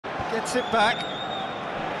Gets it back.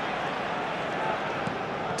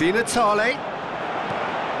 Di Natale.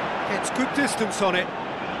 Gets good distance on it.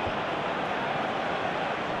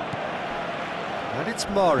 And it's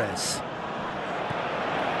Mahrez.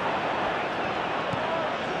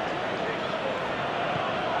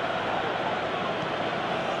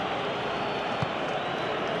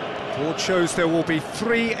 Board shows there will be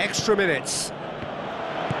 3 extra minutes.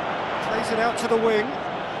 Plays it out to the wing.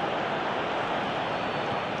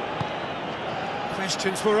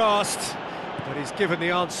 Questions were asked, but he's given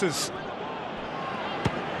the answers.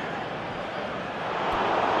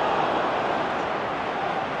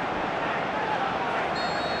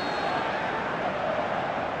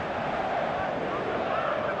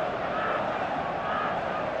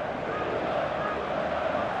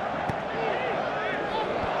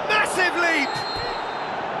 Massive leap!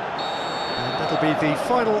 And that'll be the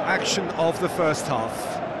final action of the first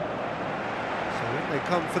half. They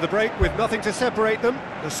come for the break with nothing to separate them.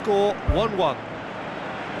 The score 1-1.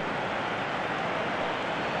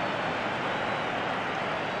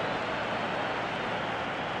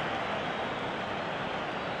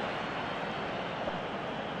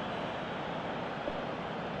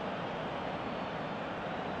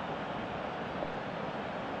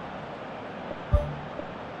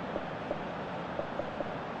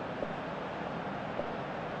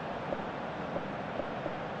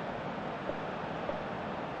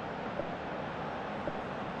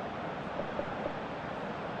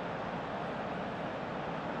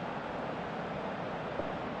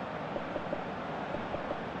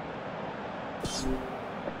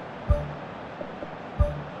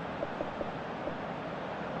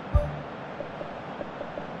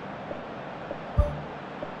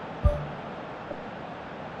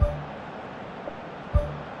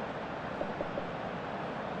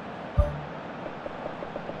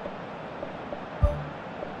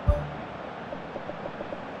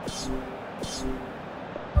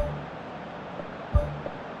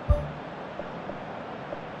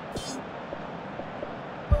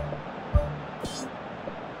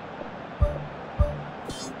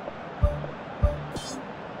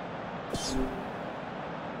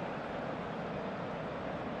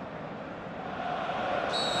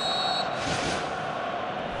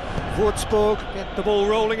 Würzburg get the ball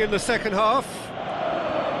rolling in the second half.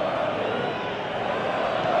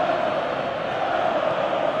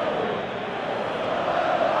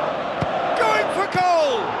 Going for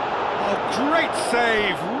goal! A great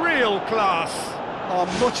save, real class. Oh,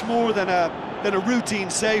 much more than a routine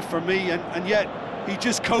save for me, and yet he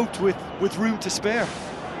just coped with room to spare.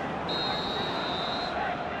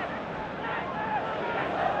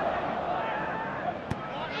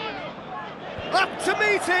 Up to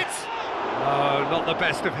meet it! Oh, not the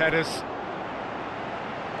best of headers.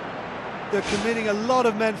 They're committing a lot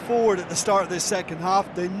of men forward at the start of this second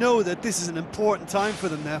half. They know that this is an important time for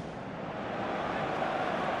them now.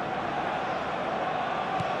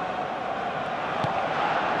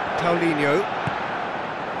 Paulinho.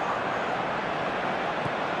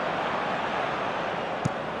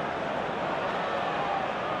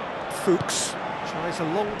 Fuchs tries a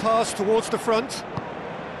long pass towards the front.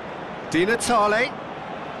 Di Natale.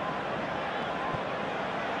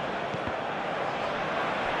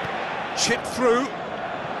 Chip through.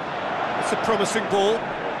 It's a promising ball.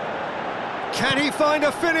 Can he find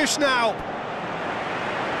a finish now?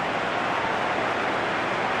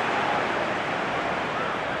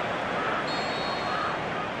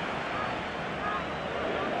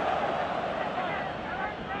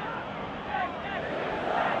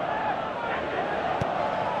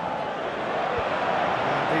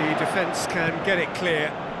 The defence can get it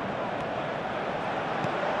clear.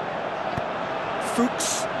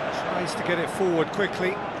 Fuchs tries to get it forward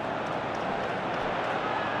quickly.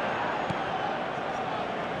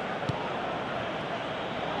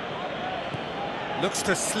 Looks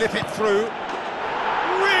to slip it through.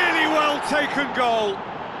 Really well taken goal.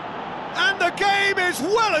 And the game is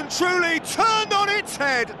well and truly turned on its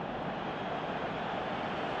head.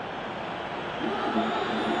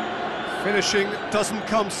 Finishing doesn't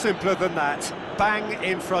come simpler than that. Bang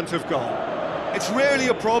in front of goal. It's rarely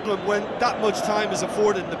a problem when that much time is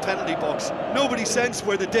afforded in the penalty box. Nobody sensed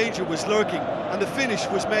where the danger was lurking, and the finish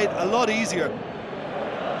was made a lot easier.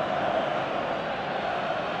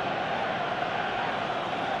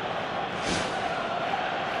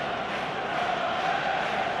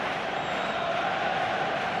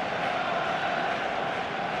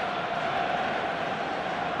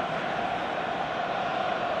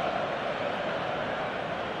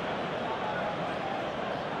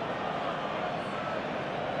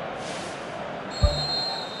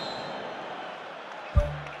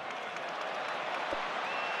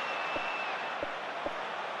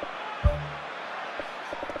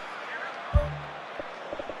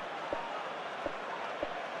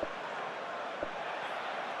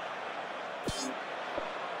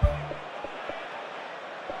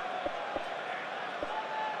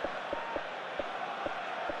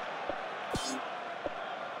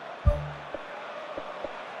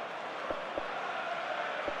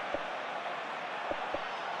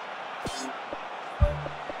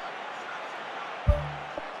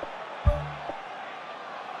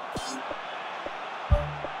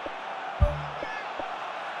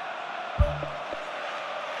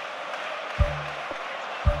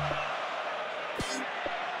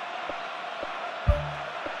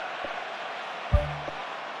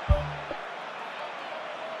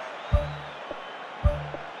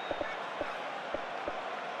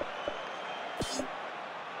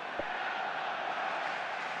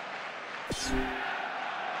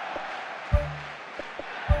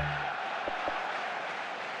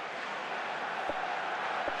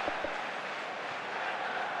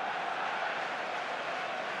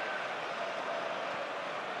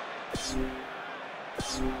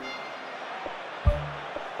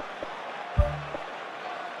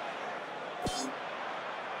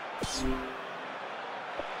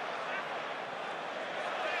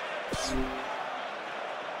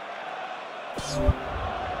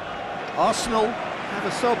 Arsenal have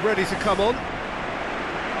a sub ready to come on.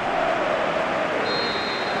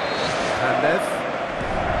 Pandev.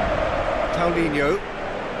 Paulinho.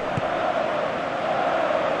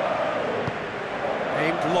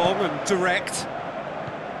 Aimed long and direct.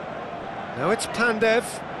 Now it's Pandev.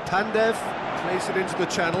 Pandev plays it into the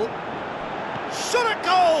channel. Shot at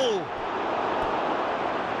goal!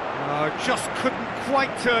 Just couldn't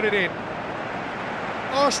quite turn it in.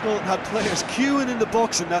 Arsenal had players queuing in the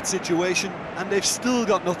box in that situation, and they've still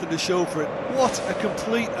got nothing to show for it. What a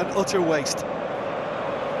complete and utter waste.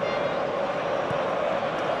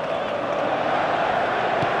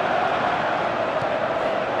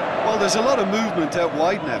 Well, there's a lot of movement out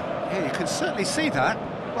wide now. Yeah, you can certainly see that.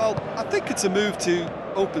 Well, I think it's a move to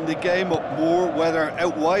open the game up more, whether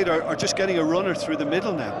out wide or just getting a runner through the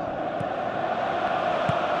middle now.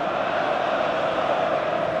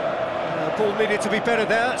 The ball needed to be better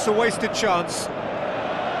there, it's a wasted chance.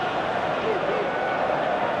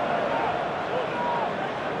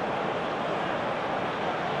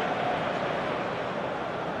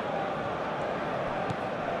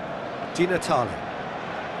 Di Natale.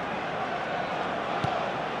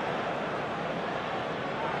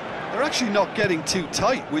 They're actually not getting too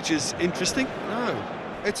tight, which is interesting. No,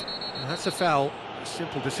 that's a foul. A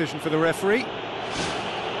simple decision for the referee.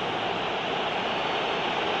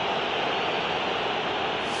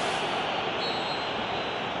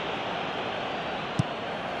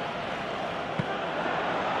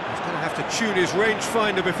 He's going to have to tune his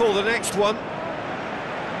rangefinder before the next one.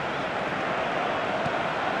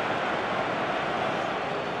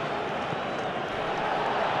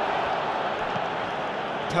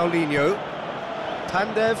 Paulinho.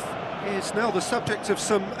 Pandev is now the subject of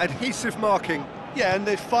some adhesive marking. Yeah, and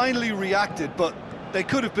they finally reacted, but they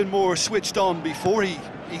could have been more switched on before he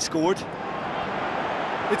scored.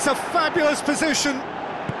 It's a fabulous position.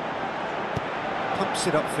 Pumps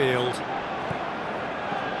it upfield.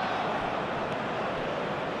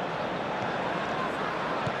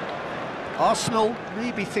 Arsenal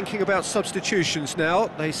may be thinking about substitutions now.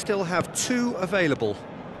 They still have 2 available.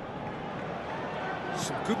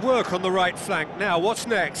 Some good work on the right flank. Now, what's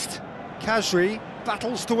next? Khazri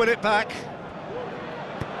battles to win it back.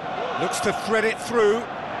 Looks to thread it through.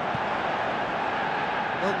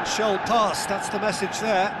 None shall pass, that's the message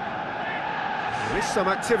there. There is some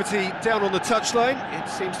activity down on the touchline. It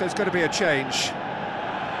seems there's going to be a change.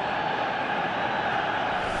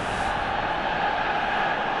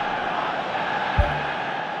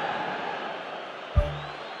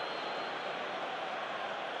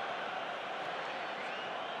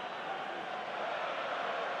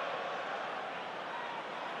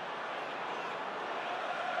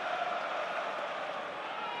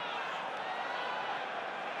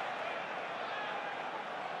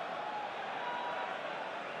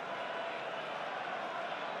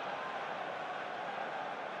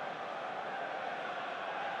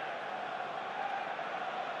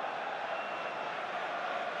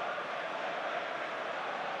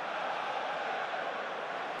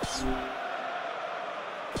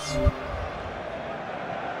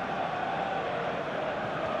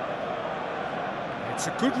 It's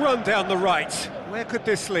a good run down the right. Where could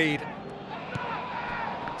this lead?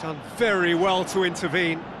 Done very well to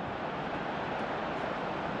intervene.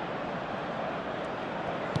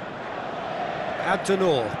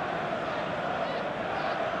 Abdenor.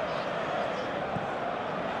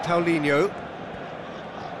 Paulinho.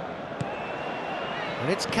 And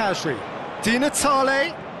it's Khazri. Di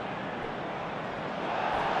Natale.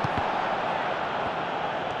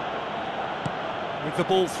 With the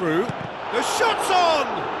ball through. The shot's on!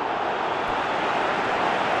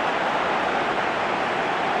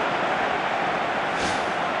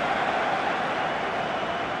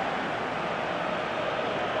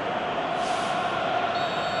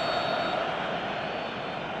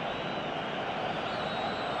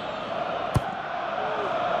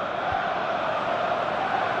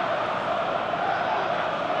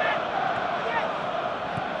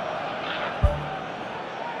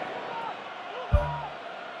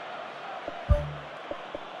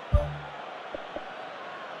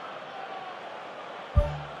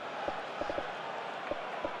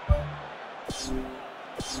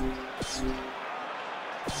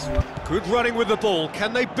 Good running with the ball.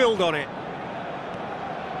 Can they build on it?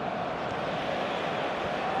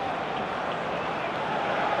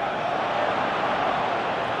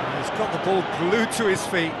 He's got the ball glued to his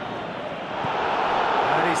feet.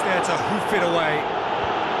 And he's there to hoof it away.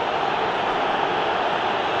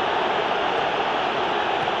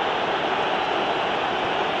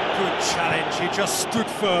 Good challenge. He just stood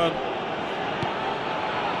firm.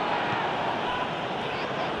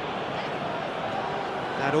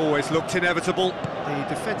 That always looked inevitable. The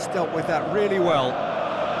defence dealt with that really well.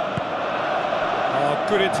 Oh,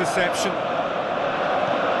 good interception.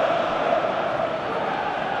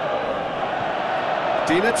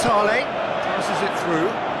 Di Natale passes it through.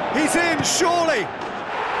 He's in, surely!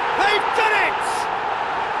 They've done it!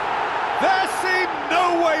 There seemed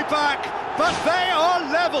no way back, but they are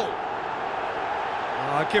level.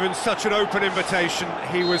 Given such an open invitation,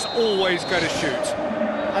 he was always going to shoot.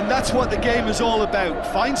 And that's what the game is all about.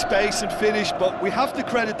 Find space and finish, but we have to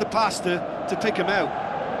credit the Pasta to pick him out.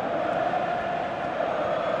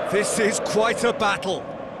 This is quite a battle.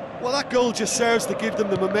 Well, that goal just serves to give them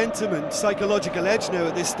the momentum and psychological edge now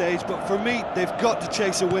at this stage, but for me, they've got to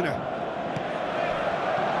chase a winner.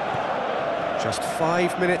 Just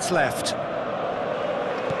 5 minutes left.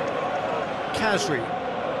 Khazri.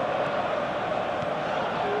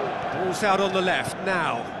 Ball's out on the left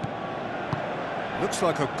now. Looks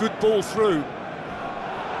like a good ball through.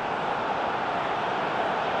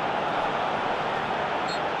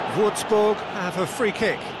 Würzburg have a free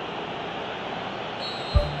kick.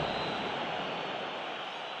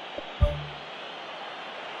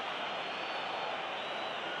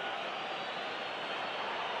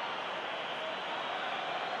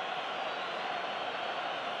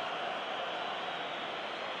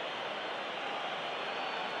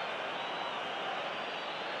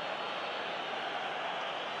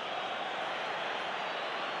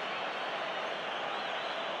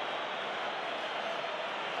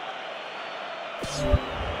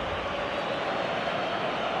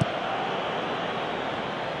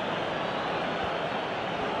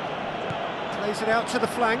 Plays it out to the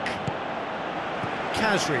flank.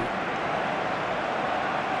 Khazri.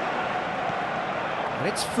 And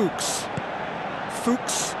it's Fuchs.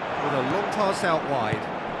 Fuchs with a long pass out wide.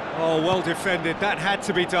 Oh, well defended, that had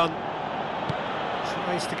to be done.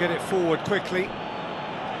 Tries to get it forward quickly.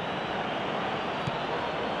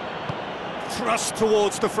 Thrust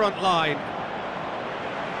towards the front line.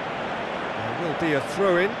 There will be a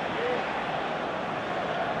throw-in.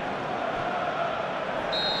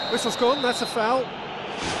 Whistle's gone, that's a foul.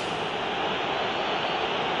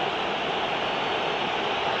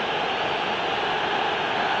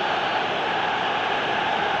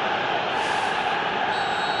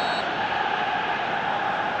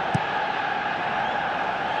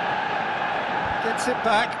 Gets it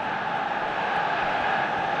back.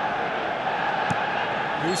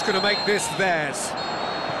 Who's going to make this theirs?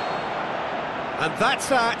 And that's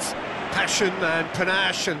that. Passion and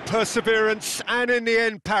panache and perseverance, and in the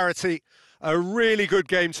end, parity. A really good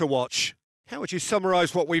game to watch. How would you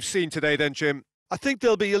summarise what we've seen today then, Jim? I think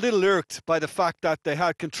they'll be a little irked by the fact that they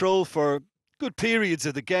had control for good periods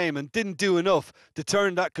of the game and didn't do enough to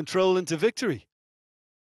turn that control into victory.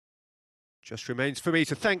 Just remains for me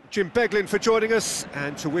to thank Jim Beglin for joining us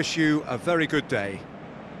and to wish you a very good day.